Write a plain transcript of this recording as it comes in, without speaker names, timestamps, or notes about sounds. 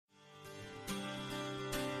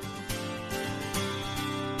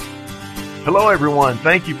Hello, everyone.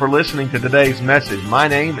 Thank you for listening to today's message. My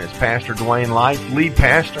name is Pastor Dwayne Life, lead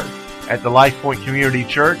pastor at the Life Point Community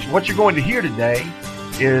Church. What you're going to hear today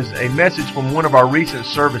is a message from one of our recent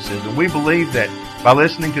services, and we believe that by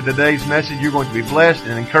listening to today's message, you're going to be blessed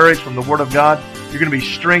and encouraged from the Word of God. You're going to be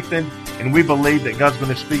strengthened, and we believe that God's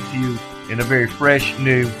going to speak to you in a very fresh,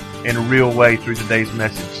 new, and real way through today's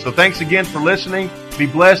message. So thanks again for listening. Be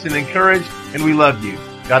blessed and encouraged, and we love you.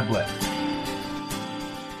 God bless.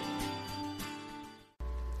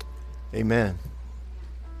 Amen.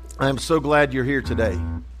 I'm so glad you're here today.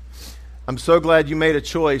 I'm so glad you made a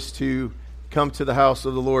choice to come to the house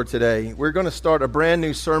of the Lord today. We're going to start a brand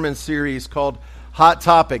new sermon series called Hot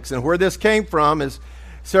Topics. And where this came from is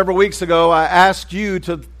several weeks ago, I asked you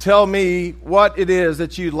to tell me what it is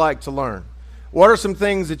that you'd like to learn. What are some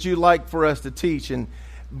things that you'd like for us to teach? And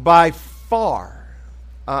by far,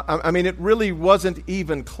 it really wasn't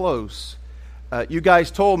even close. You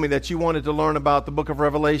guys told me that you wanted to learn about the book of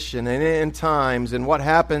Revelation and end times and what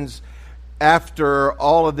happens after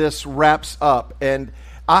all of this wraps up. And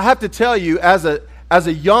I have to tell you, as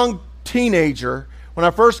a young teenager, when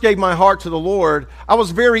I first gave my heart to the Lord, I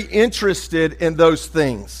was very interested in those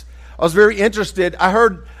things. I was very interested. I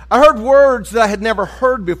heard words that I had never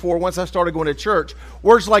heard before once I started going to church.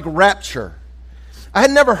 Words like rapture. I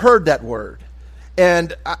had never heard that word.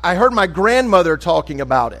 And I heard my grandmother talking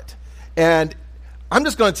about it. And I'm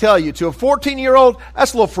just going to tell you, to a 14-year-old,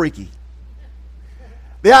 that's a little freaky.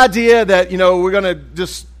 The idea that, we're going to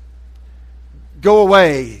just go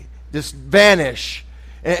away, just vanish.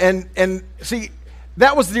 And see,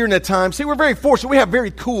 that was during the time. See, we're very fortunate. We have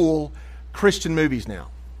very cool Christian movies now.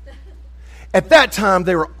 At that time,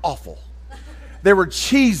 they were awful. They were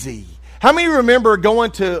cheesy. How many remember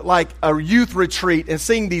going to like a youth retreat and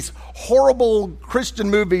seeing these horrible Christian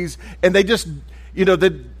movies and they just,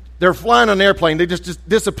 they're flying on an airplane, they just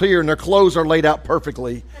disappear and their clothes are laid out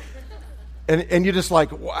perfectly. And you're just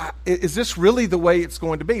like, wow, is this really the way it's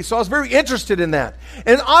going to be? So I was very interested in that.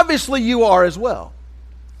 And obviously you are as well.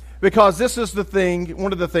 Because this is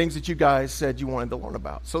one of the things that you guys said you wanted to learn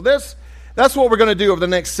about. So that's what we're going to do over the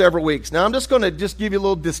next several weeks. Now I'm just going to give you a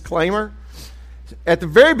little disclaimer. At the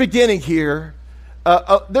very beginning here,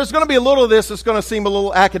 there's going to be a little of this that's going to seem a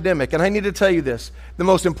little academic. And I need to tell you this. The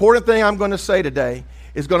most important thing I'm going to say today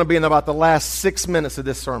is going to be in about the last 6 minutes of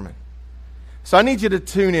this sermon. So I need you to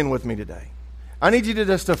tune in with me today. I need you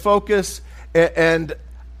to focus, and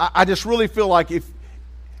I just really feel like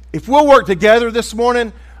if we'll work together this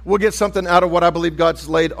morning, we'll get something out of what I believe God's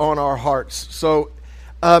laid on our hearts. So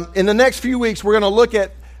in the next few weeks, we're going to look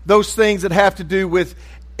at those things that have to do with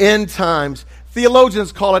end times.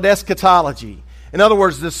 Theologians call it eschatology. In other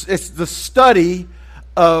words, it's the study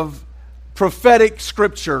of prophetic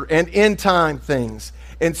scripture and end time things.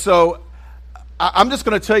 And so I'm just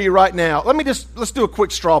going to tell you right now, let's do a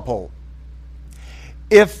quick straw poll.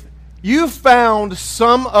 If you found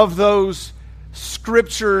some of those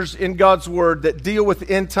scriptures in God's Word that deal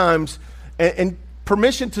with end times, and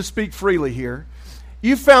permission to speak freely here,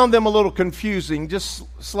 you found them a little confusing, just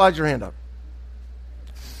slide your hand up.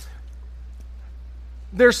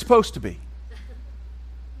 They're supposed to be.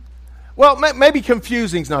 Well, maybe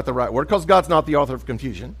confusing is not the right word, because God's not the author of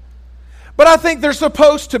confusion. But I think they're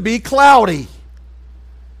supposed to be cloudy.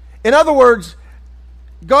 In other words,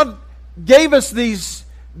 God gave us these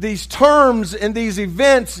terms and these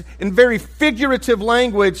events in very figurative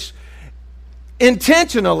language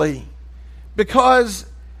intentionally, because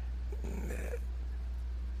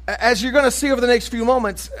as you're going to see over the next few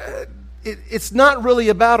moments, it's not really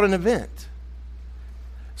about an event.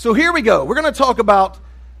 So here we go. We're going to talk about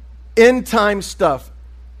end time stuff.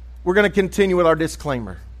 We're going to continue with our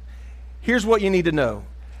disclaimer. Here's what you need to know.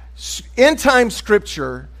 End time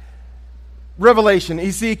scripture, Revelation,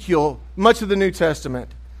 Ezekiel, much of the New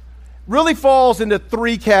Testament, really falls into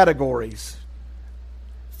three categories.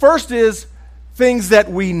 First is things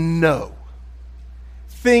that we know.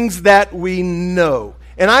 Things that we know.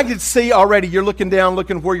 And I can see already you're looking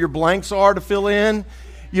where your blanks are to fill in.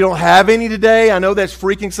 You don't have any today. I know that's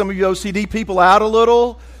freaking some of you OCD people out a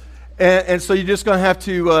little. And so you're just going to have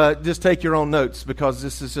to just take your own notes, because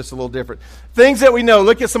this is just a little different. Things that we know.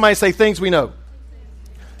 Look at somebody and say, things we know.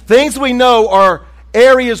 Things we know are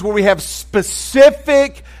areas where we have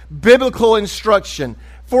specific biblical instruction.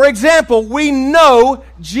 For example, we know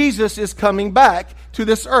Jesus is coming back to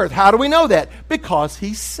this earth. How do we know that? Because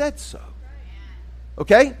he said so.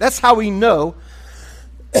 Okay? That's how we know.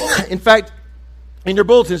 In fact, in your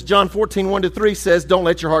bulletins, John 14, 1-3 says, don't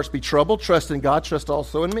let your hearts be troubled. Trust in God. Trust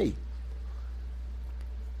also in me.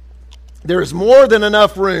 There is more than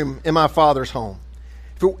enough room in my Father's home.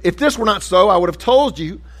 If this were not so, I would have told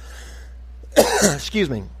you excuse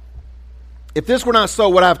me. If this were not so,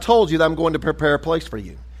 what I've told you, that I'm going to prepare a place for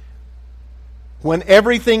you. When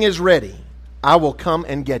everything is ready, I will come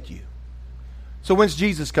and get you. So when's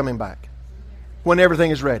Jesus coming back? When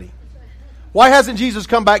everything is ready. Why hasn't Jesus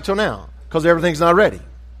come back till now? Because everything's not ready.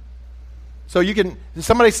 So you can,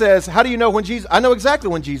 somebody says, how do you know when Jesus, I know exactly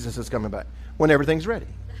when Jesus is coming back. When everything's ready.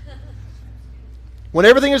 When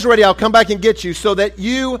everything is ready, I'll come back and get you so that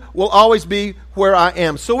you will always be where I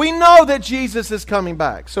am. So we know that Jesus is coming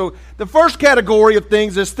back. So the first category of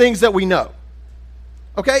things is things that we know.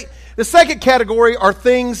 Okay? The second category are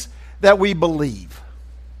things that we believe.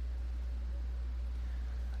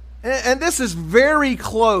 And this is very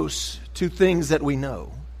close to things that we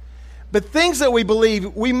know. But things that we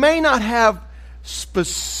believe, we may not have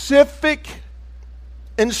specific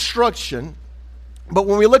instruction. But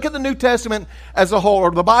when we look at the New Testament as a whole,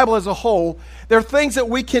 or the Bible as a whole, there are things that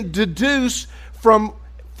we can deduce from,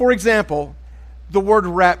 for example, the word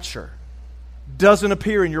rapture doesn't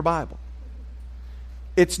appear in your Bible.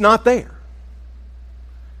 It's not there.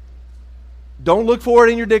 Don't look for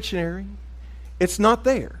it in your dictionary. It's not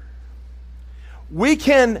there. We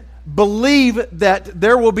can believe that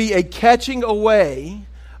there will be a catching away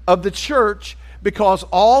of the church because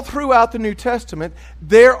all throughout the New Testament,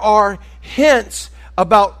 there are hints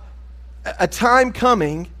about a time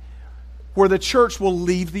coming where the church will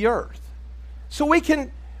leave the earth. So we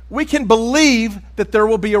can believe that there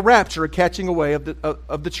will be a rapture, a catching away of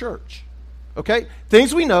the church. Okay?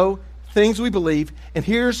 Things we know, things we believe, and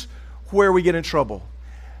here's where we get in trouble.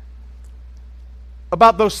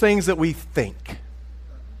 About those things that we think.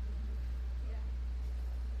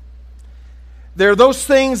 There are those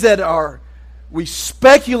things that we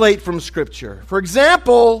speculate from Scripture. For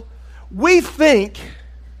example, we think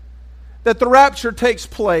that the rapture takes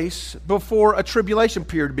place before a tribulation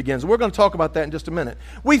period begins. We're going to talk about that in just a minute.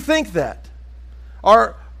 We think that.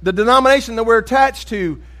 The denomination that we're attached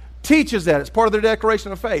to teaches that. It's part of their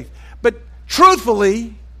declaration of faith. But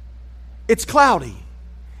truthfully, it's cloudy.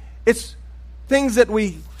 It's things that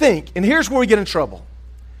we think. And here's where we get in trouble.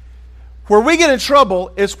 Where we get in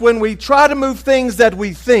trouble is when we try to move things that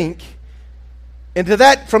we think into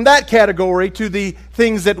from that category to the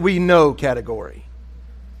things that we know category.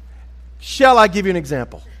 Shall I give you an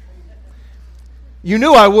example? You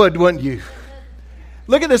knew I would, wouldn't you?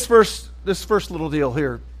 Look at this first little deal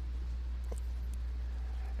here.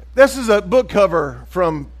 This is a book cover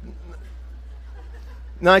from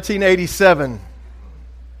 1987.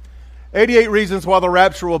 88 Reasons Why the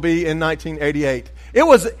Rapture Will Be in 1988.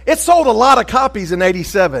 It sold a lot of copies in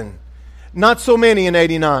 87. Not so many in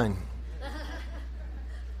 89.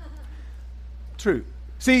 True.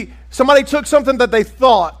 See, somebody took something that they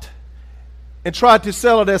thought and tried to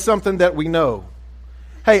sell it as something that we know.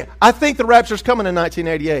 Hey, I think the rapture's coming in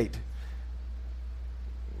 1988.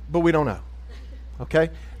 But we don't know. Okay?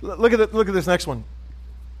 Look at this next one.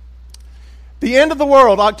 The End of the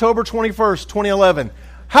World, October 21st, 2011.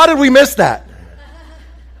 How did we miss that?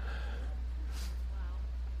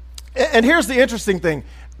 And here's the interesting thing.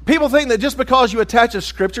 People think that just because you attach a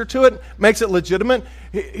scripture to it makes it legitimate.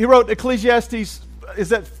 He wrote Ecclesiastes, is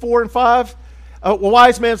that 4 and 5? A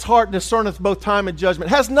wise man's heart discerneth both time and judgment.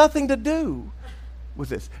 It has nothing to do with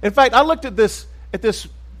this. In fact, I looked at this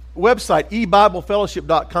website,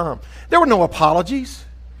 ebiblefellowship.com. There were no apologies.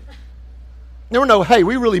 There were no, hey,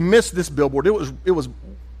 we really missed this billboard.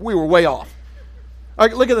 We were way off. All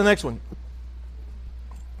right, look at the next one.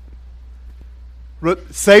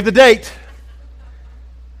 Save the date.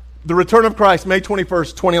 The Return of Christ, May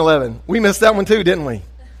 21st, 2011. We missed that one too, didn't we?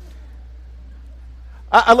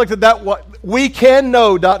 I looked at that,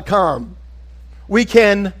 wecanknow.com. We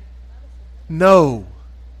can know.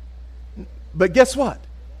 But guess what?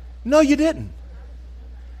 No, you didn't.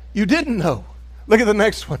 You didn't know. Look at the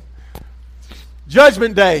next one.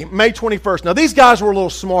 Judgment Day, May 21st. Now, these guys were a little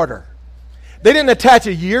smarter. They didn't attach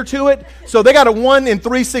a year to it, so they got a 1 in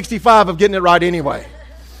 365 of getting it right anyway.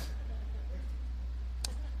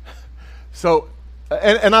 So,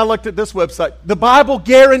 and I looked at this website. The Bible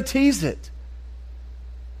guarantees it.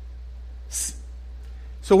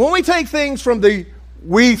 So when we take things from the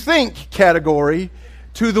we think category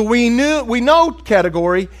to the we know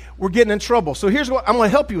category, we're getting in trouble. So here's what I'm going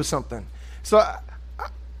to help you with something. So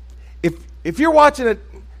if you're watching a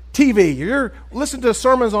TV, you're listening to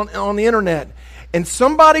sermons on the internet, and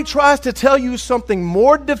somebody tries to tell you something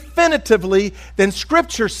more definitively than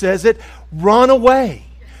Scripture says it, run away.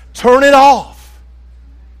 Turn it off.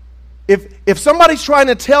 If somebody's trying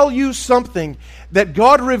to tell you something that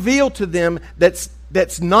God revealed to them that's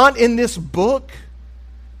not in this book,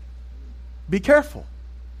 be careful.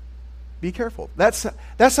 Be careful. That's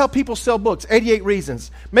how people sell books. 88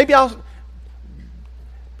 reasons.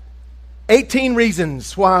 18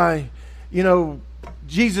 reasons why,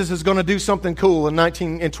 Jesus is going to do something cool in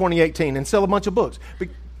 2018 and sell a bunch of books.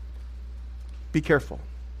 Be careful.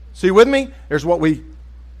 So you with me? There's what we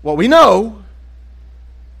know,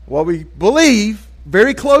 what we believe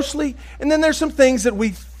very closely, and then there's some things that we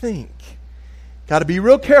think. Got to be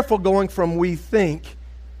real careful going from we think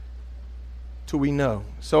to we know.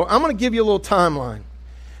 So I'm going to give you a little timeline.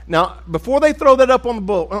 Now, before they throw that up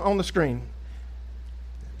on the screen,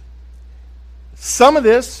 some of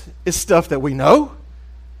this is stuff that we know.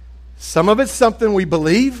 Some of it's something we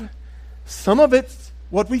believe. Some of it's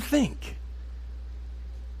what we think.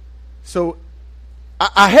 So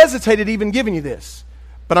I hesitated even giving you this,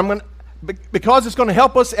 but because it's going to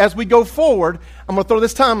help us as we go forward, I'm going to throw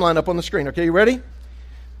this timeline up on the screen. Okay, you ready?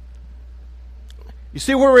 You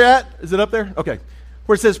see where we're at? Is it up there? Okay.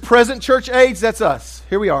 Where it says present church age, that's us.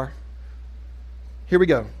 Here we are. Here we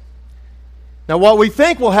go. Now, what we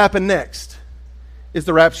think will happen next is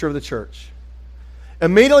the rapture of the church.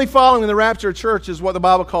 Immediately following the rapture of the church is what the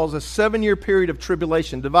Bible calls a 7-year period of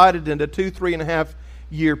tribulation, divided into 2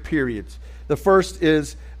 3.5-year periods. The first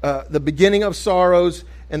is the beginning of sorrows,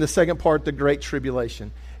 and the second part, the Great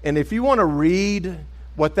Tribulation. And if you want to read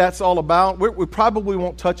what that's all about, we probably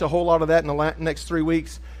won't touch a whole lot of that in the next 3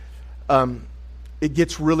 weeks. It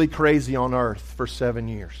gets really crazy on earth for 7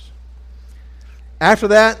 years. After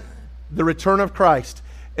that, the return of Christ.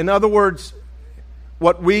 In other words,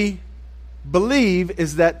 what we believe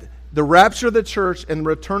is that the rapture of the church and the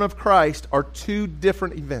return of Christ are two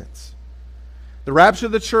different events. The rapture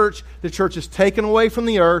of the church is taken away from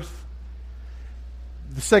the earth.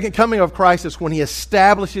 The second coming of Christ is when He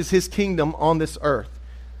establishes His kingdom on this earth.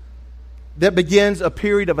 That begins a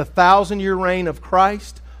period of 1,000-year reign of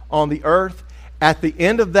Christ on the earth. At the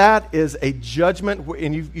end of that is a judgment,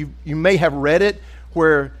 and you may have read it,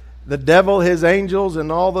 where the devil, his angels,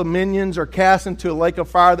 and all the minions are cast into a lake of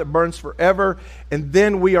fire that burns forever, and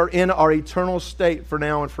then we are in our eternal state for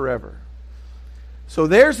now and forever. So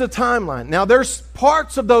there's the timeline. Now there's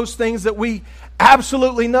parts of those things that we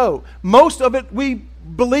absolutely know. Most of it we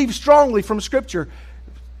believe strongly from Scripture.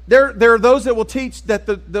 There are those that will teach that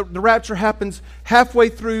the rapture happens halfway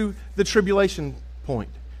through the tribulation point.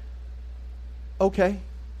 Okay.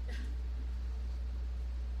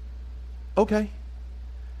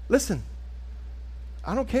 Listen,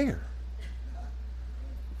 I don't care.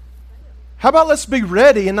 How about let's be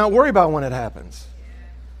ready and not worry about when it happens?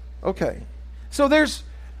 Okay. So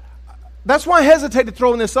that's why I hesitated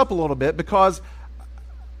throwing this up a little bit, because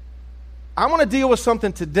I want to deal with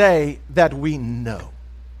something today that we know.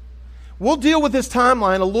 We'll deal with this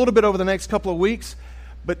timeline a little bit over the next couple of weeks,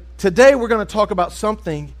 but today we're going to talk about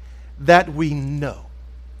something that we know,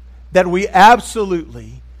 that we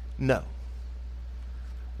absolutely know.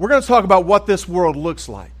 We're going to talk about what this world looks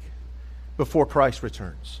like before Christ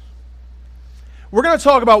returns. We're going to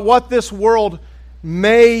talk about what this world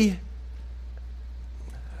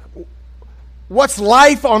what's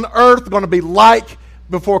life on earth going to be like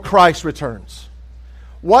before Christ returns?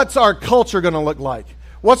 What's our culture going to look like?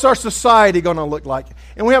 What's our society going to look like?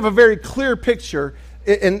 And we have a very clear picture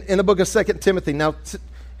in the book of 2 Timothy. Now,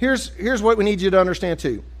 here's what we need you to understand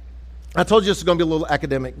too. I told you this is going to be a little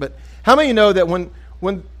academic, but how many of you know that when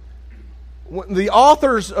the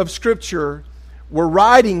authors of Scripture were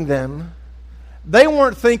writing them, they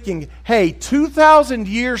weren't thinking, hey, 2,000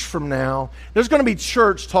 years from now, there's going to be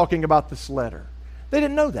church talking about this letter. They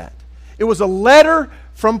didn't know that. It was a letter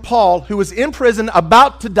from Paul, who was in prison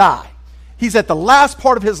about to die. He's at the last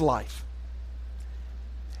part of his life.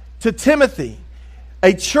 To Timothy,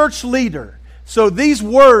 a church leader. So these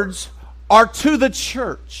words are to the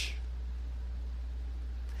church.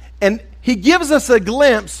 And he gives us a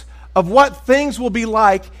glimpse of what things will be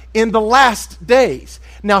like in the last days.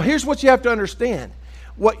 Now, here's what you have to understand.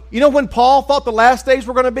 When Paul thought the last days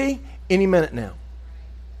were going to be? Any minute now.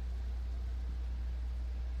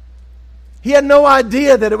 He had no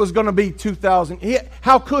idea that it was going to be 2,000.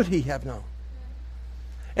 How could he have known?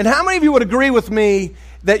 And how many of you would agree with me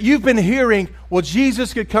that you've been hearing, well,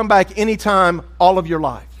 Jesus could come back anytime all of your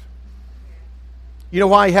life? You know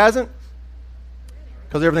why he hasn't?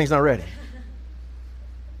 Because everything's not ready.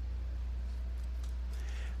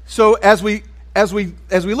 So as we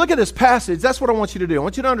look at this passage, that's what I want you to do. I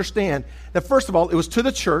want you to understand that, first of all, it was to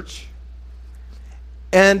the church,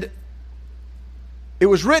 and it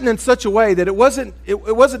was written in such a way that it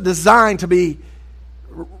wasn't designed to be,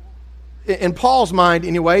 in Paul's mind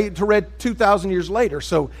anyway, to read 2,000 years later.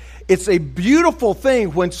 So it's a beautiful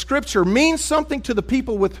thing when Scripture means something to the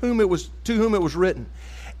people to whom it was written.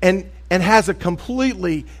 and has a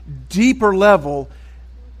completely deeper level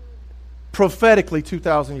prophetically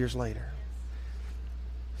 2,000 years later.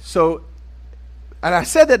 So, and I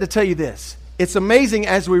said that to tell you this. It's amazing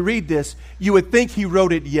as we read this, you would think he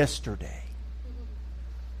wrote it yesterday.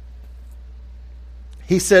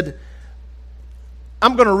 He said,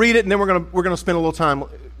 I'm going to read it and then we're going to spend a little time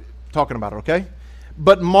talking about it, okay?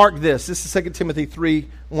 But mark this. This is 2 Timothy 3,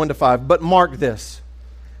 1-5. But mark this.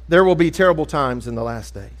 There will be terrible times in the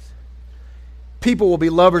last days. People will be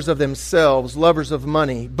lovers of themselves, lovers of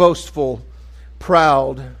money, boastful,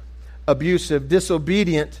 proud, abusive,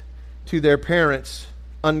 disobedient to their parents,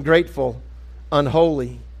 ungrateful,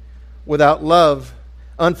 unholy, without love,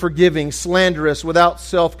 unforgiving, slanderous, without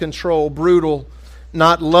self-control, brutal,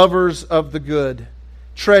 not lovers of the good,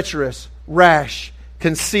 treacherous, rash,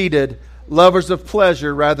 conceited, lovers of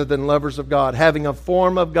pleasure rather than lovers of God, having a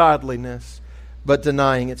form of godliness but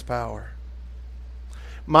denying its power.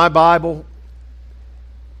 My Bible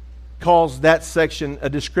calls that section a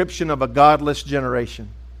description of a godless generation.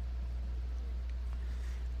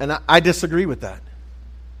 And I disagree with that.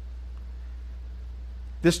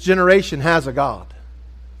 This generation has a God.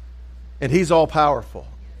 And He's all-powerful.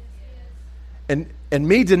 And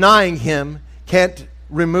me denying Him can't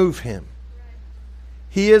remove Him.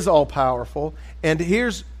 He is all-powerful. And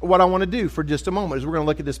here's what I want to do for just a moment, is we're going to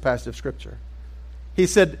look at this passage of Scripture. He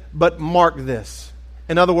said, but mark this.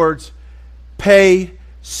 In other words, pay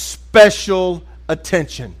special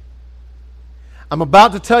attention. I'm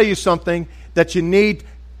about to tell you something that you need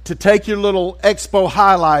to take your little expo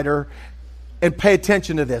highlighter and pay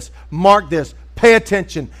attention to this. Mark this. Pay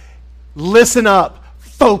attention. Listen up.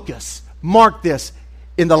 Focus. Mark this.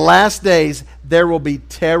 In the last days, there will be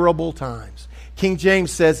terrible times. King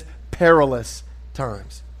James says perilous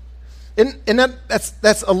times. And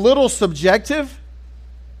that's a little subjective,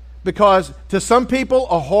 because to some people,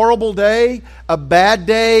 a horrible day, a bad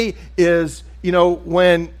day is,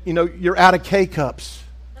 when, you're out of K-cups.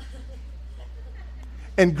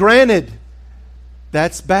 And granted,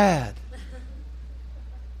 that's bad.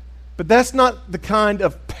 But that's not the kind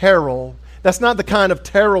of peril, that's not the kind of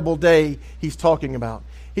terrible day he's talking about.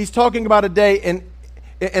 He's talking about a day, and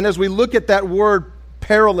as we look at that word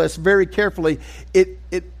perilous very carefully, it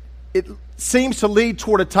seems to lead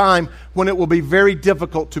toward a time when it will be very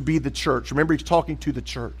difficult to be the church. Remember, he's talking to the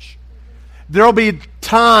church. There'll be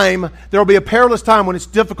a perilous time when it's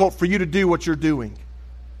difficult for you to do what you're doing.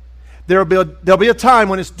 There'll be a time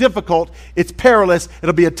when it's difficult, it's perilous,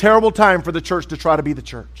 it'll be a terrible time for the church to try to be the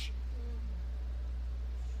church.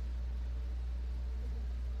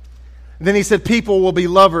 And then he said people will be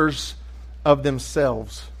lovers of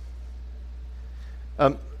themselves.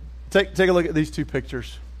 Take a look at these two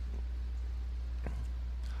pictures.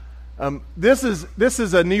 This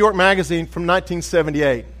is a New York magazine from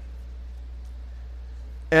 1978.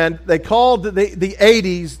 And they called the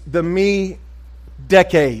 80s the me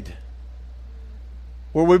decade,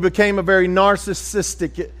 where we became a very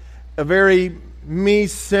narcissistic, a very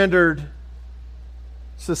me-centered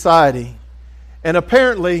society. And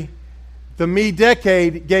apparently, the me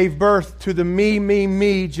decade gave birth to the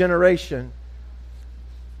me generation.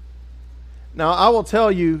 Now, I will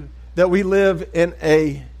tell you that we live in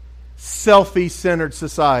a selfie-centered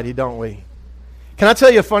society, don't we? Can I tell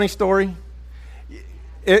you a funny story?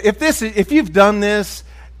 If you've done this,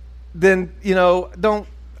 then,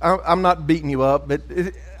 I'm not beating you up, but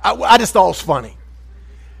I just thought it was funny.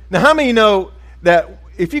 Now, how many of you know that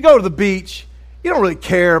if you go to the beach, you don't really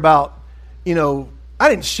care about, I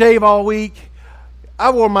didn't shave all week. I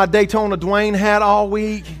wore my Daytona Dwayne hat all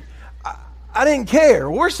week. I didn't care.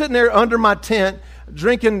 We're sitting there under my tent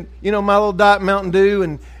drinking, my little Diet Mountain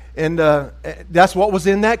Dew, and that's what was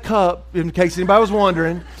in that cup, in case anybody was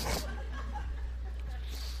wondering.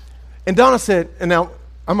 And Donna said, and now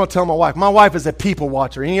I'm going to tell my wife. My wife is a people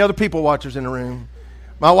watcher. Any other people watchers in the room?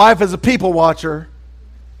 My wife is a people watcher.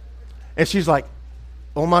 And she's like,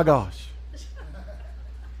 oh my gosh.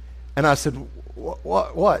 And I said,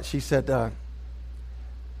 what? She said, the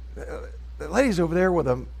lady's over there with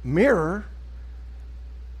a mirror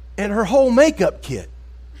and her whole makeup kit.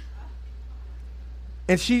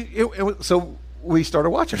 And so we started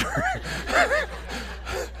watching her.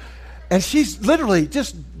 And she's literally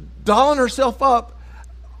just dolling herself up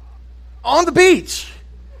on the beach.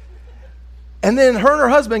 And then her and her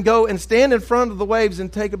husband go and stand in front of the waves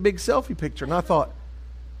and take a big selfie picture. And I thought,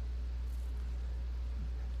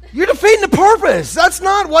 you're defeating the purpose. That's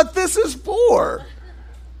not what this is for.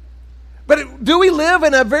 But do we live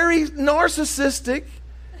in a very narcissistic,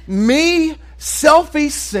 me,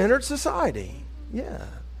 selfie-centered society? Yeah.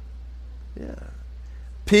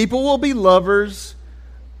 People will be lovers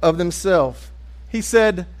of themselves. He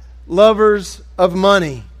said, lovers of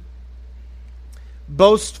money,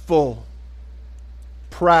 boastful,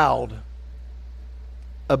 proud,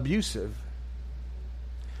 abusive.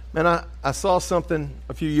 Man, I saw something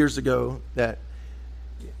a few years ago that,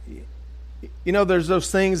 you know, there's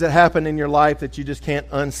those things that happen in your life that you just can't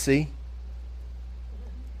unsee.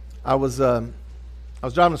 I was driving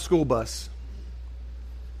a school bus,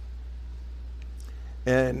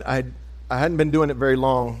 and I hadn't been doing it very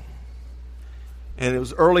long, and it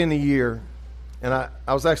was early in the year, and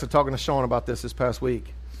I was actually talking to Sean about this past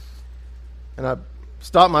week, and I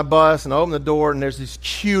stopped my bus and I opened the door, and there's this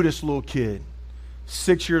cutest little kid,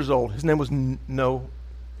 6 years old. His name was I don't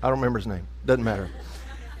remember his name. Doesn't matter.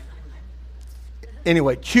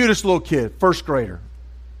 Anyway, cutest little kid, first grader.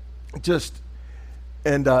 First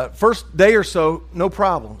day or so, no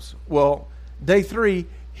problems. Well, day 3,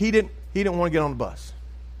 he didn't want to get on the bus,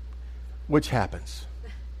 which happens.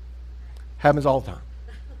 Happens all the time.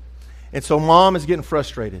 And so mom is getting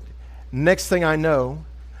frustrated. Next thing I know,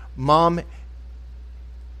 mom's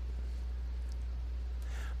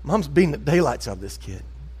beating the daylights out of this kid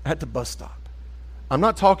at the bus stop. I'm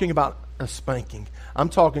not talking about a spanking. I'm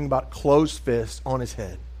talking about closed fists on his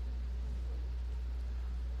head.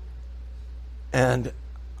 And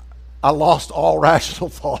I lost all rational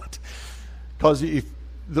thought. Because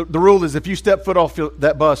the rule is if you step foot off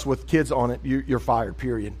that bus with kids on it, you're fired,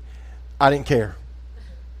 period. I didn't care.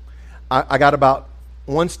 I got about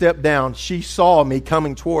one step down. She saw me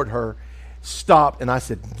coming toward her, stopped, and I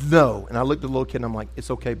said, no. And I looked at the little kid, and I'm like,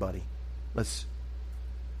 it's okay, buddy.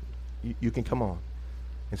 You can come on.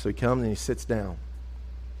 And so he comes and he sits down.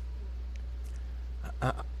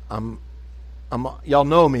 Y'all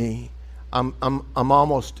know me. I'm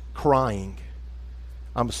almost crying.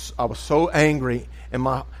 I was so angry. And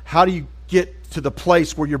how do you get to the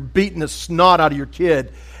place where you're beating the snot out of your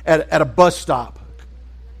kid at a bus stop?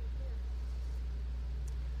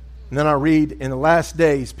 And then I read, in the last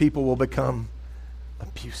days, people will become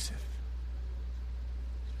abusive.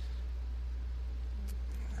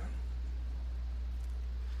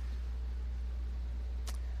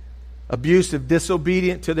 Abusive,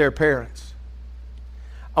 disobedient to their parents.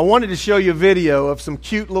 I wanted to show you a video of some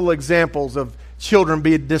cute little examples of children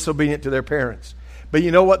being disobedient to their parents. But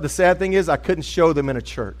you know what the sad thing is? I couldn't show them in a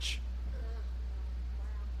church.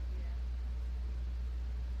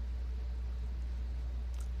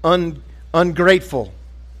 Ungrateful.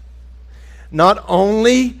 Not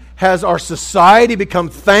only has our society become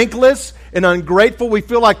thankless and ungrateful, we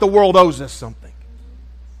feel like the world owes us something.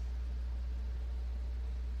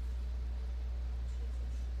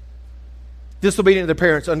 Disobedient to their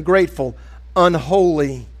parents, ungrateful,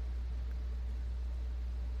 unholy,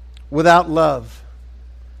 without love.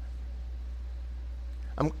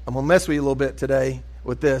 I'm going to mess with you a little bit today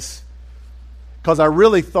with this, because I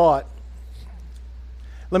really thought.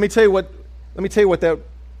 Let me tell you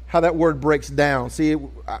how that word breaks down. See,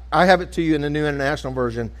 I have it to you in the New International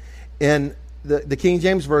Version. In the King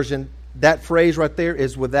James Version, that phrase right there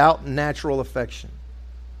is without natural affection.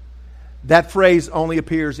 That phrase only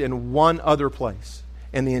appears in one other place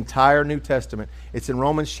in the entire New Testament. It's in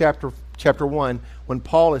Romans chapter 1 when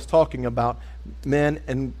Paul is talking about men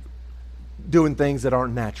and doing things that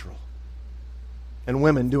aren't natural and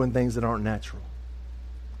women doing things that aren't natural.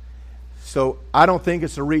 So I don't think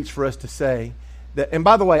it's a reach for us to say that. And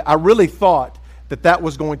by the way, I really thought that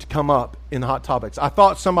was going to come up in Hot Topics. I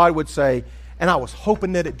thought somebody would say, and I was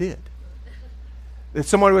hoping that it did, that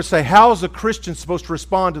somebody would say, how is a Christian supposed to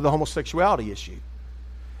respond to the homosexuality issue?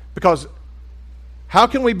 Because how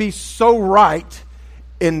can we be so right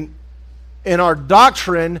in our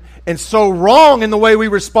doctrine and so wrong in the way we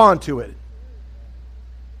respond to it?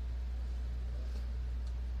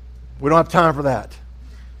 We don't have time for that.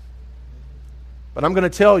 But I'm going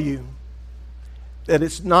to tell you that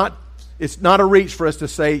it's not a reach for us to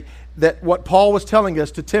say that what Paul was telling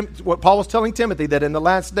us what Paul was telling Timothy, that in the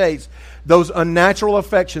last days those unnatural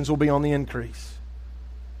affections will be on the increase.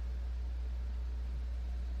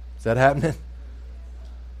 Is that happening?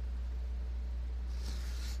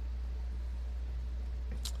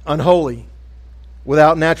 Unholy,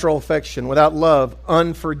 without natural affection, without love,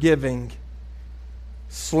 unforgiving,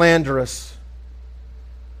 slanderous,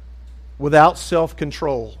 without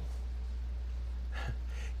self-control.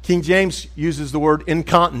 King James uses the word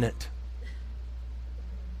incontinent.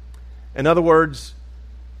 In other words,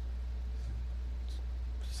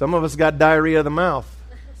 some of us got diarrhea of the mouth.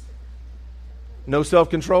 No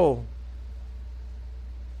self-control.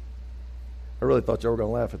 I really thought you were going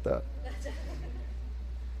to laugh at that.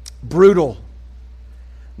 Brutal.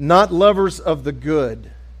 Not lovers of the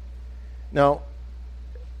good. Now,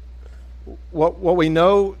 what we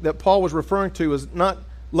know that Paul was referring to is not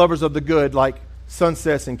lovers of the good like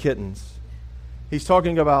sunsets and kittens. He's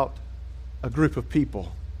talking about a group of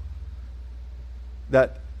people.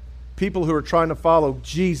 That people who are trying to follow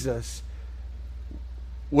Jesus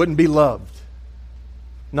wouldn't be loved.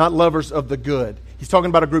 Not lovers of the good. He's talking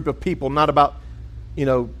about a group of people, not about,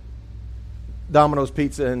 Domino's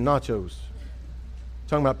Pizza and nachos. He's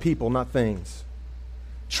talking about people, not things.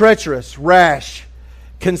 Treacherous, rash,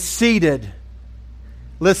 conceited.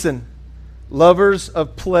 Listen, lovers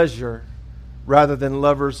of pleasure rather than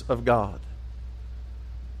lovers of God.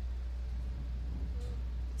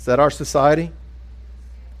 Is that our society?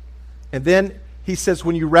 And then he says,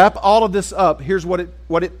 when you wrap all of this up, here's what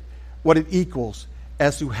it equals.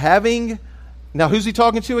 As to having, now who's he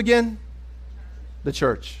talking to again? The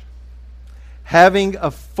church. Having a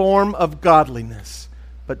form of godliness,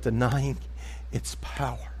 but denying its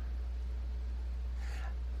power.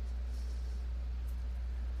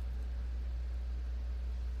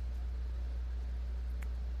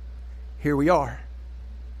 Here we are.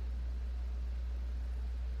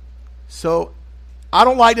 So, I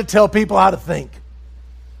don't like to tell people how to think.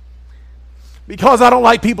 Because I don't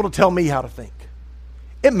like people to tell me how to think.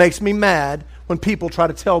 It makes me mad when people try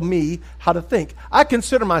to tell me how to think. I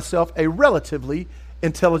consider myself a relatively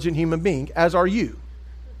intelligent human being, as are you.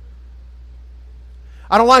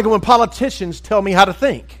 I don't like it when politicians tell me how to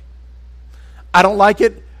think. I don't like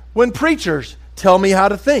it when preachers tell me how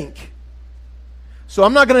to think. So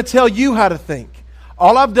I'm not going to tell you how to think.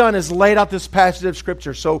 All I've done is laid out this passage of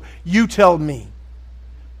Scripture, so you tell me,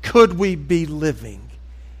 could we be living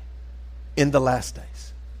in the last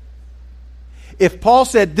days? If Paul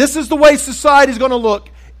said, this is the way society is going to look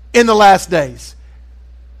in the last days,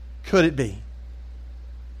 could it be?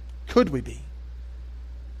 Could we be?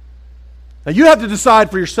 Now you have to decide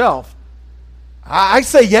for yourself. I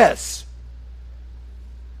say yes.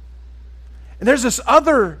 And there's this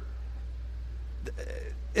other,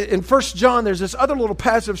 in 1 John, there's this other little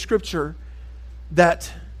passage of Scripture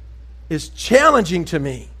that is challenging to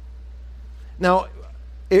me. Now,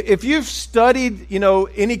 if you've studied,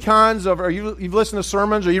 any kinds of, or you've listened to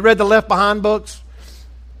sermons, or you read the Left Behind books.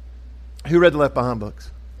 Who read the Left Behind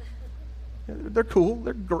books? They're cool.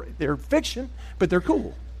 They're great. They're fiction, but they're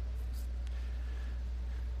cool.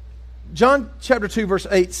 John chapter 2, verse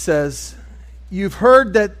 8 says, you've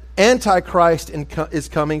heard that Antichrist is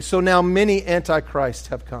coming, so now many Antichrists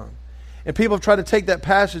have come. And people have tried to take that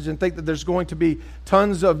passage and think that there's going to be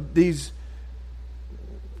tons of these,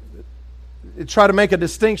 try to make a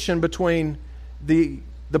distinction between the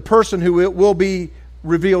person who will be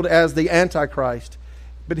revealed as the Antichrist.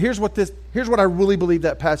 But here's what I really believe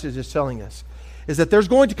that passage is telling us, is that there's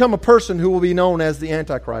going to come a person who will be known as the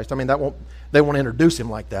Antichrist. I mean, they won't introduce him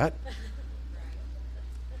like that.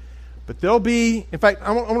 But there'll be, in fact,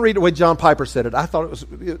 I'm going to read the way John Piper said it. I thought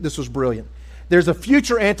this was brilliant. There's a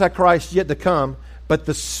future Antichrist yet to come, but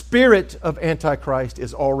the spirit of Antichrist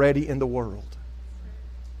is already in the world.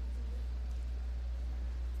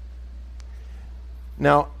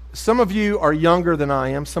 Now, some of you are younger than I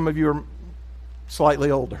am. Some of you are slightly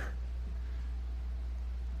older.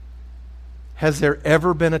 Has there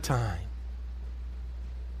ever been a time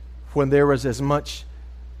when there was as much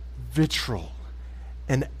vitriol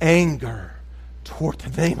and anger toward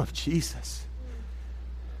the name of Jesus?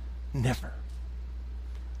 Never.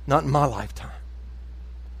 Not in my lifetime.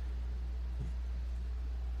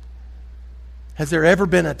 Has there ever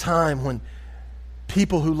been a time when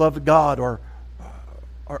people who love God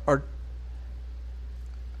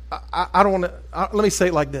I don't want to, let me say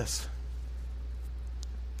it like this.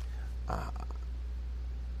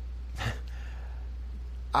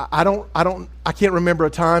 I can't remember a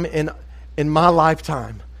time in my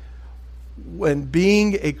lifetime when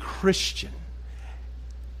being a Christian,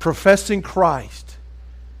 professing Christ,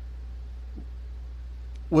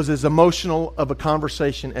 was as emotional of a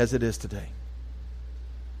conversation as it is today.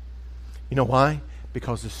 You know why?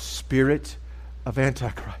 Because the spirit of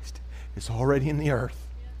Antichrist is already in the earth.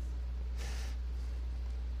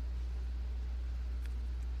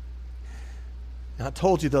 And I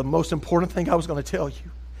told you the most important thing I was going to tell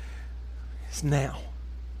you is now.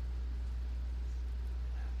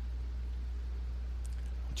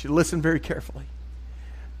 I want you to listen very carefully.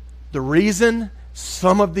 The reason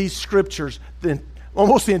some of these scriptures,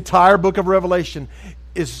 almost the entire book of Revelation,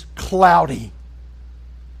 is cloudy.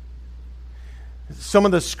 Some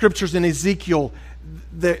of the scriptures in Ezekiel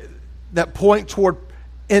that point toward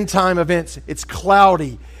end time events, it's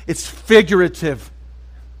cloudy, it's figurative.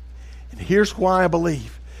 And here's why I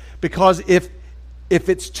believe. Because if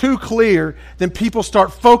it's too clear, then people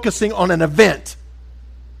start focusing on an event.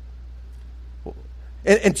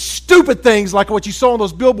 and stupid things like what you saw on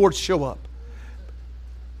those billboards show up.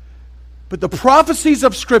 But the prophecies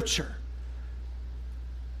of Scripture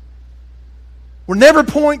were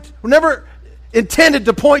never intended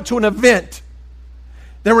to point to an event.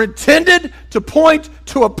 They were intended to point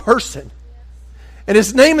to a person. And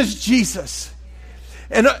his name is Jesus.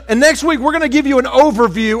 And next week, we're going to give you an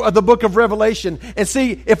overview of the book of Revelation and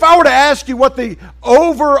see, if I were to ask you what the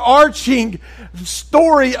overarching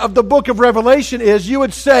story of the book of Revelation is, you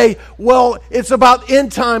would say, well, it's about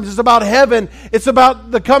end times, it's about heaven, it's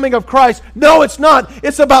about the coming of Christ. No, it's not.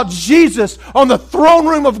 It's about Jesus on the throne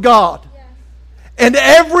room of God. Yes. And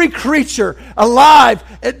every creature alive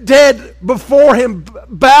and dead before him,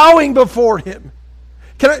 bowing before him.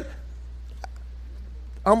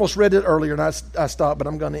 I almost read it earlier and I stopped, but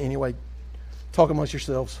I'm going to anyway. Talk amongst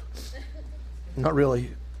yourselves. Not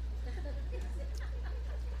really.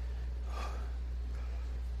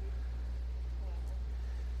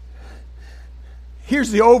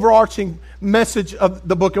 Here's the overarching message of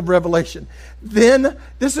the book of Revelation. Then,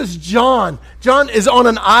 this is John. John is on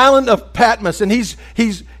an island of Patmos, and he's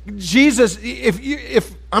Jesus.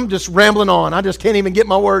 If I'm just rambling on, I just can't even get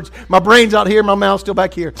my words. My brain's out here, my mouth's still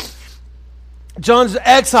back here. John's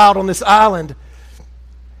exiled on this island.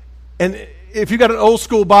 And if you got an old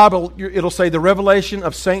school Bible, it'll say the revelation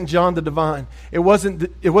of St. John the Divine. It wasn't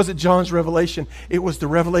John's revelation. It was the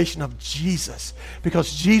revelation of Jesus.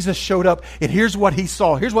 Because Jesus showed up, and here's what he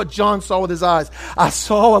saw. Here's what John saw with his eyes. I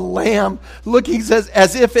saw a lamb looking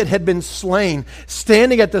as if it had been slain,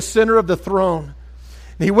 standing at the center of the throne.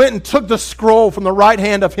 And he went and took the scroll from the right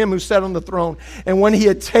hand of him who sat on the throne. And when he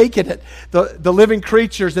had taken it, the living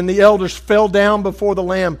creatures and the elders fell down before the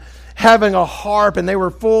Lamb, having a harp, and they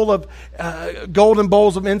were full of golden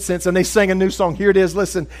bowls of incense, and they sang a new song. Here it is,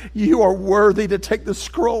 listen. You are worthy to take the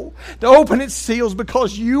scroll, to open its seals,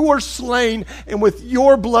 because you were slain, and with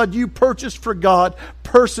your blood you purchased for God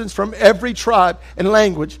persons from every tribe and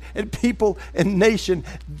language and people and nation.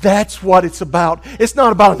 That's what it's about. It's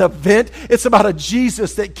not about an event. It's about a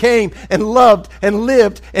Jesus that came and loved and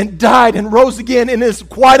lived and died and rose again and is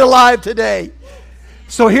quite alive today.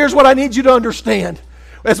 So here's what I need you to understand.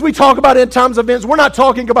 As we talk about end times events, we're not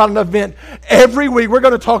talking about an event. Every week, we're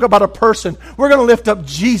going to talk about a person. We're going to lift up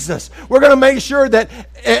Jesus. We're going to make sure that,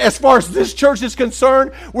 as far as this church is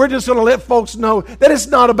concerned, we're just going to let folks know that it's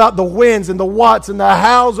not about the whens and the whats and the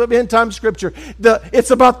hows of end time Scripture.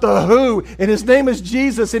 It's about the who, and his name is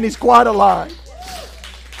Jesus, and he's quite alive.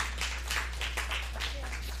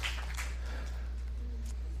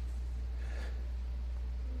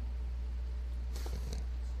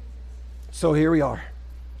 So here we are.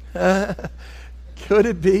 Could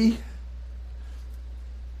it be?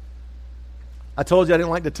 I told you I didn't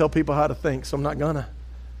like to tell people how to think, so I'm not gonna.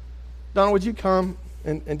 Donna, would you come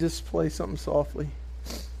and just play something softly?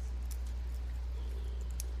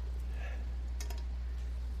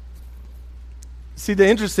 See, the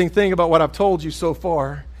interesting thing about what I've told you so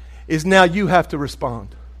far is now you have to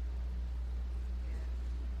respond.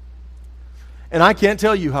 And I can't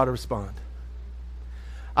tell you how to respond.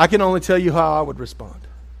 I can only tell you how I would respond.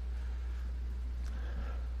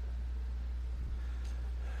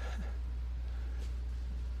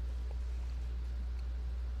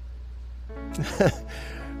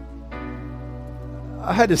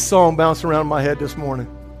 I had this song bounce around in my head this morning.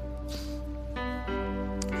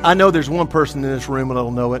 I know there's one person in this room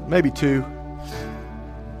that'll know it, maybe two.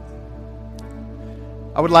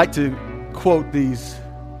 I would like to quote these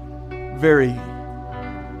very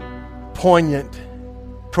poignant,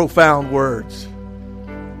 profound words.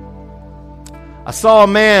 I saw a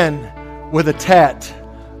man with a tat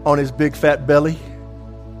on his big fat belly.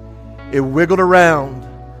 It wiggled around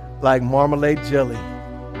like marmalade jelly.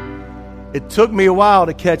 It took me a while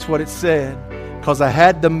to catch what it said, because I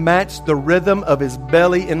had to match the rhythm of his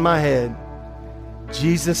belly in my head.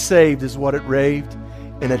 Jesus saved is what it raved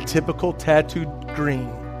in a typical tattooed green.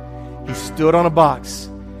 He stood on a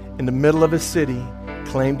box in the middle of his city,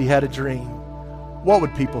 claimed he had a dream. What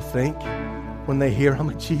would people think when they hear I'm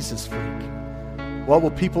a Jesus freak? What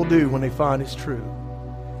will people do when they find it's true?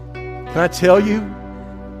 Can I tell you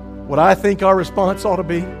what I think our response ought to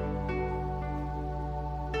be?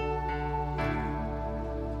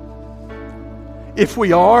 If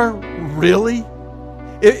we are really,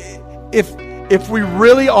 if we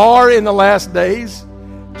really are in the last days,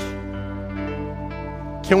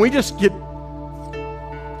 can we just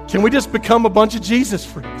become a bunch of Jesus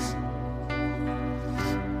freaks?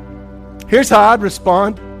 Here's how I'd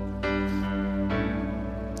respond.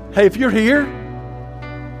 Hey, if you're here,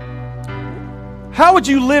 how would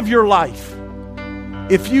you live your life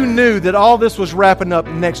if you knew that all this was wrapping up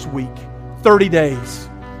next week, 30 days?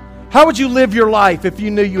 How would you live your life if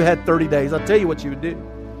you knew you had 30 days? I'll tell you what you would do.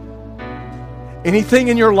 Anything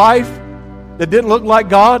in your life that didn't look like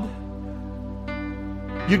God,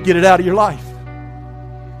 you'd get it out of your life.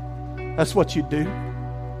 That's what you'd do.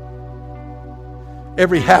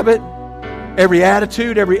 Every habit, every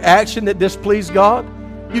attitude, every action that displeased God,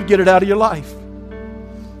 you'd get it out of your life.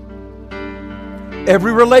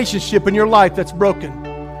 Every relationship in your life that's broken,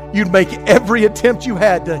 you'd make every attempt you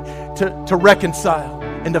had to reconcile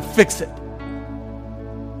and to fix it.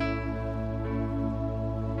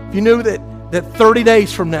 If you knew that 30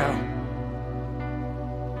 days from now,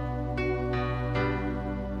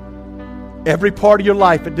 every part of your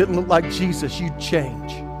life that didn't look like Jesus, you'd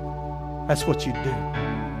change. That's what you'd do.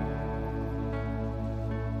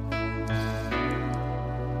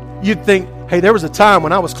 You'd think, hey, there was a time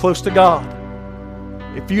when I was close to God.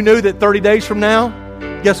 If you knew that 30 days from now,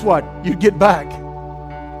 guess what? You'd get back.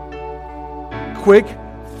 Quick,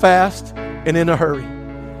 fast, and in a hurry.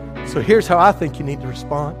 So here's how I think you need to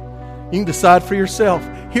respond. You can decide for yourself.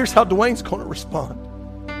 Here's how Dwayne's going to respond.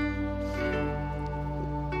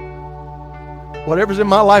 Whatever's in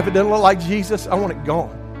my life that doesn't look like Jesus, I want it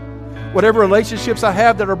gone. Whatever relationships I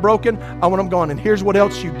have that are broken, I want them gone. And here's what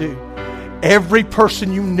else you do. Every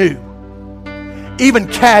person you knew, even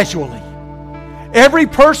casually, every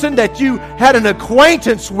person that you had an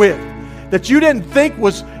acquaintance with, that you didn't think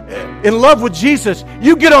was in love with Jesus,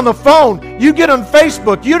 you get on the phone, you get on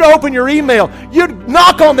Facebook, you'd open your email, you'd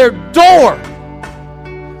knock on their door.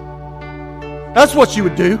 That's what you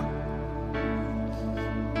would do.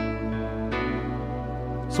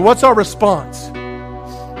 So what's our response?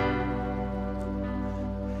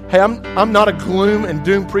 Hey, I'm not a gloom and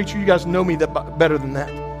doom preacher. You guys know me better than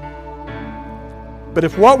that. But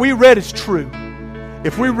if what we read is true,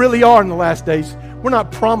 if we really are in the last days, we're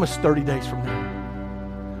not promised 30 days from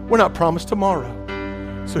now. We're not promised tomorrow.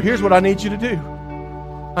 So here's what I need you to do.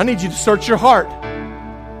 I need you to search your heart.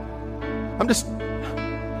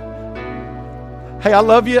 Hey, I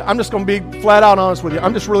love you. I'm just going to be flat out honest with you.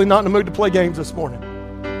 I'm just really not in the mood to play games this morning.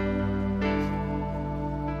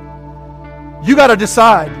 You got to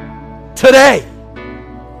decide today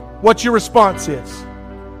what your response is.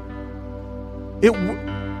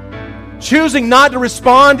 Choosing not to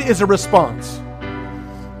respond is a response.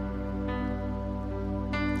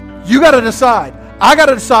 You got to decide. I got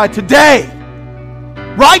to decide today,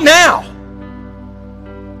 right now.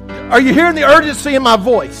 Are you hearing the urgency in my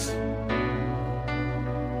voice?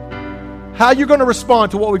 How you're going to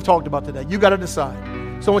respond to what we've talked about today. You got to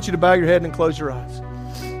decide. So I want you to bow your head and close your eyes.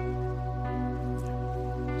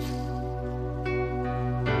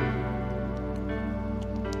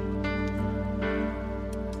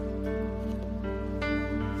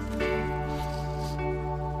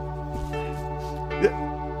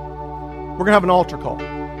 We're going to have an altar call.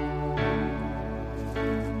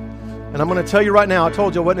 And I'm going to tell you right now, I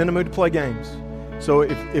told you I wasn't in the mood to play games. So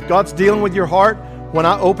if God's dealing with your heart, when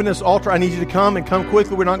I open this altar, I need you to come and come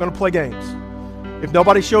quickly. We're not going to play games. If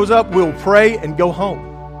nobody shows up, we'll pray and go home.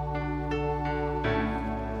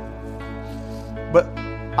 But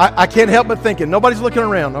I can't help but thinking, nobody's looking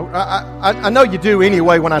around. I know you do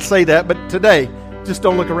anyway when I say that, but today, just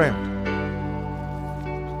don't look around.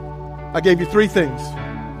 I gave you 3 things.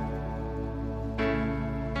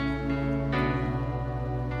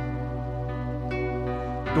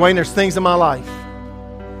 Dwayne, there's things in my life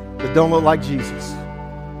that don't look like Jesus.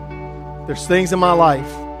 There's things in my life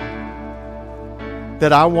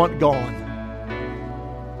that I want gone.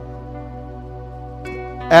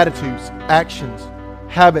 Attitudes, actions,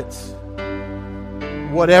 habits,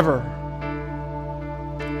 whatever.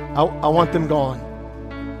 I want them gone.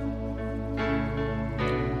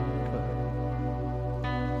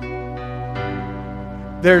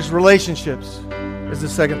 There's relationships is the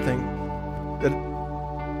second thing.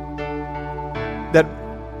 That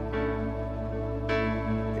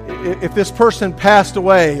if this person passed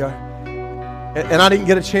away and I didn't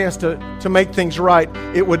get a chance to make things right,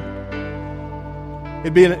 it'd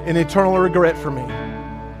be an eternal regret for me.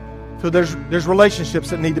 So there's relationships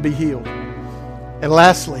that need to be healed. And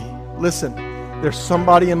lastly, listen, there's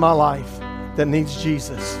somebody in my life that needs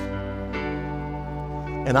Jesus.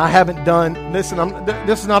 And I haven't done, listen,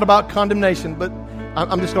 this is not about condemnation, but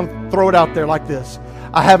I'm just going to throw it out there like this.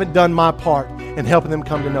 I haven't done my part in helping them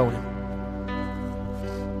come to know Him.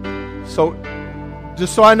 So,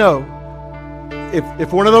 just so I know,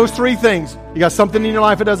 if one of those 3 things, you got something in your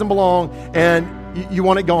life that doesn't belong, and You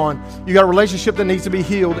want it gone. You got a relationship that needs to be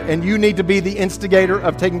healed, and you need to be the instigator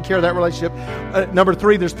of taking care of that relationship. Number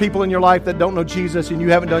 3, there's people in your life that don't know Jesus, and you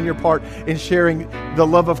haven't done your part in sharing the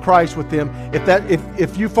love of Christ with them.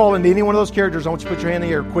 If you fall into any one of those characters, I want you to put your hand in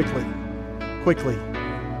the air quickly.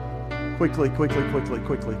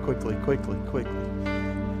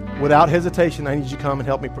 Without hesitation, I need you to come and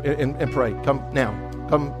help me and pray. Come now.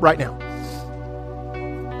 Come right now.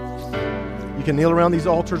 You can kneel around these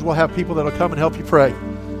altars. We'll have people that will come and help you pray.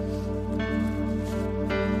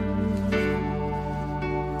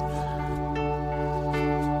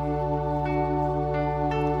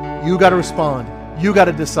 You got to respond. You got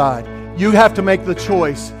to decide. You have to make the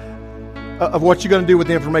choice of what you're going to do with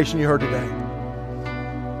the information you heard today.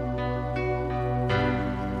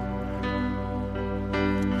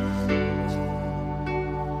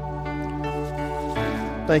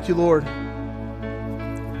 Thank you, Lord.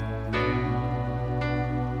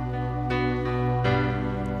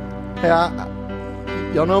 Hey,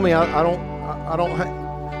 y'all know me. I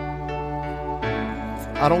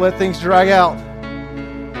don't let things drag out.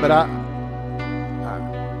 But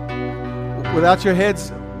without your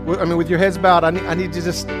heads, with your heads bowed, I need to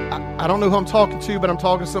just. I don't know who I'm talking to, but I'm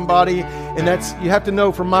talking to somebody, and you have to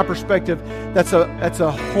know from my perspective, that's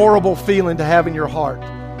a horrible feeling to have in your heart.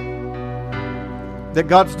 That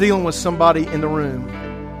God's dealing with somebody in the room.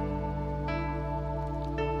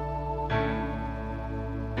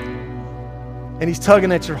 And He's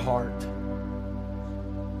tugging at your heart.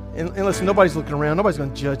 And listen, nobody's looking around. Nobody's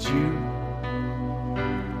going to judge you.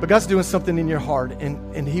 But God's doing something in your heart.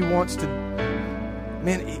 And He wants to...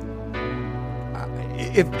 Man,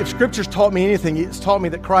 if Scripture's taught me anything, it's taught me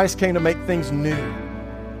that Christ came to make things new.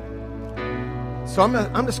 So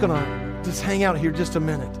I'm just going to just hang out here just a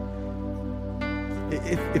minute.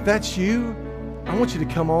 If that's you, I want you to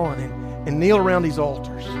come on and kneel around these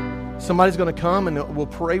altars. Somebody's going to come and we'll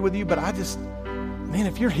pray with you. But man,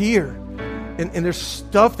 if you're here and there's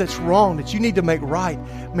stuff that's wrong that you need to make right,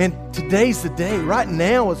 man, today's the day. Right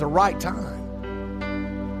now is the right time.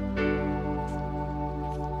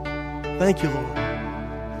 Thank you, Lord.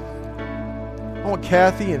 I want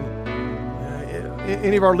Kathy and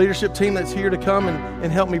any of our leadership team that's here to come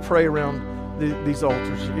and help me pray around these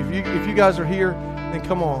altars. If you guys are here, then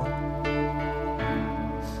come on.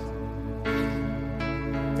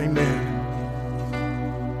 Amen.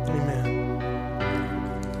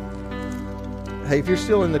 Hey, if you're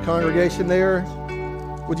still in the congregation there,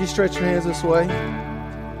 would you stretch your hands this way?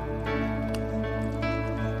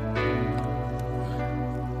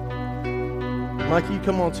 Mikey, you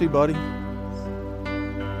come on too, buddy.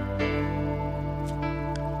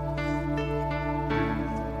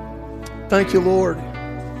 Thank you, Lord.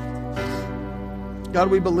 God,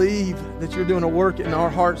 we believe that you're doing a work in our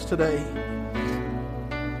hearts today.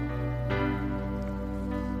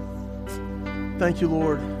 Thank you,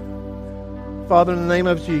 Lord. Father, in the name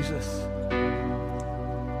of Jesus,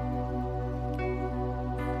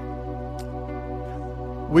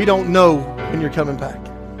 we don't know when you're coming back.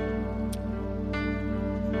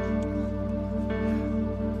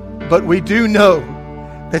 But we do know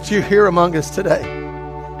that you're here among us today,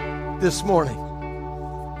 this morning.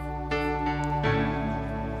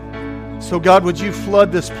 So God, would you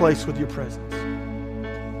flood this place with your presence?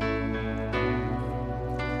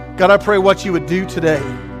 God, I pray what you would do today.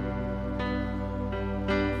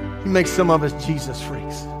 You make some of us Jesus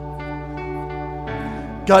freaks.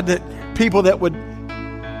 God, that people that would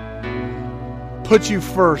put you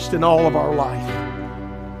first in all of our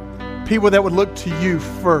life. People that would look to you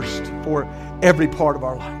first for every part of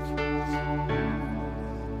our life.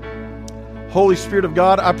 Holy Spirit of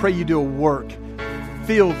God, I pray you do a work.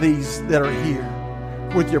 Fill these that are here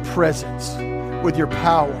with your presence, with your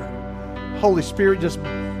power. Holy Spirit, just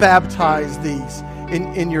baptize these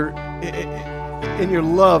in your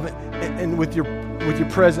love and with your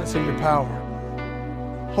presence and your power.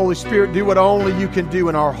 Holy Spirit, do what only you can do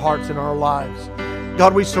in our hearts and our lives.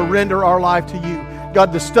 God, we surrender our life to you.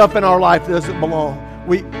 God, the stuff in our life that doesn't belong,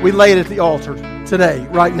 we lay it at the altar today,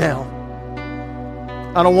 right now.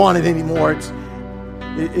 I don't want it anymore.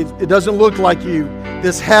 It doesn't look like you.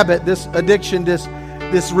 This habit, this addiction, this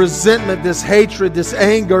resentment, this hatred, this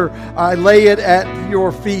anger, I lay it at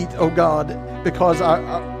your feet, oh God, because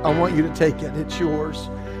I want you to take it. It's yours.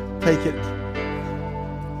 Take it.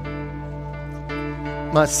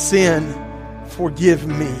 My sin, forgive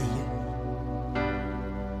me.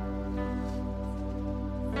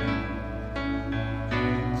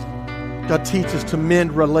 God, teach us to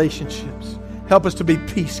mend relationships. Help us to be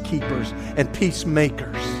peacekeepers and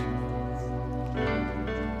peacemakers.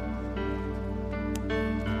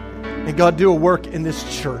 And God, do a work in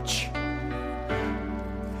this church.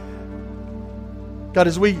 God,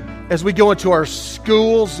 as we go into our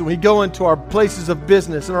schools, and we go into our places of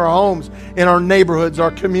business, in our homes, in our neighborhoods,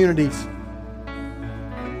 our communities,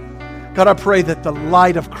 God, I pray that the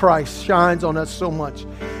light of Christ shines on us so much.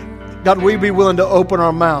 God, we be willing to open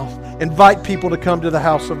our mouth, invite people to come to the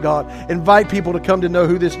house of God, invite people to come to know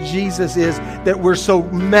who this Jesus is that we're so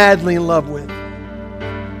madly in love with.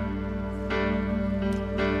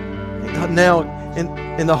 And God, now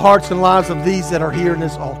in the hearts and lives of these that are here in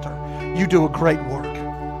this altar, you do a great work.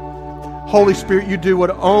 Holy Spirit, you do what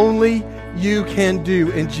only you can do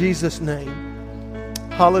in Jesus' name.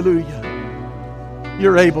 Hallelujah.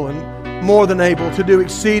 You're able and more than able to do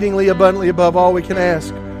exceedingly abundantly above all we can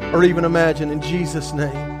ask or even imagine, in Jesus'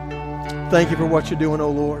 name. Thank you for what you're doing,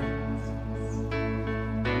 oh Lord.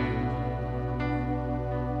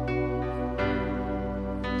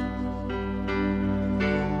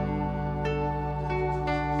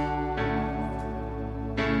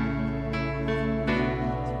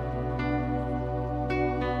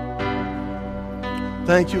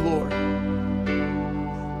 Thank you, Lord.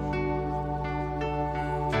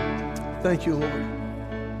 Thank you, Lord.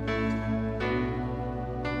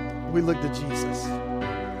 We look to Jesus,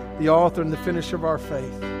 the author and the finisher of our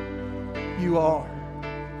faith. You are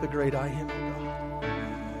the great I am, oh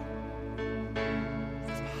God.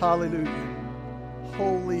 Hallelujah.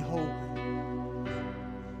 Holy, holy.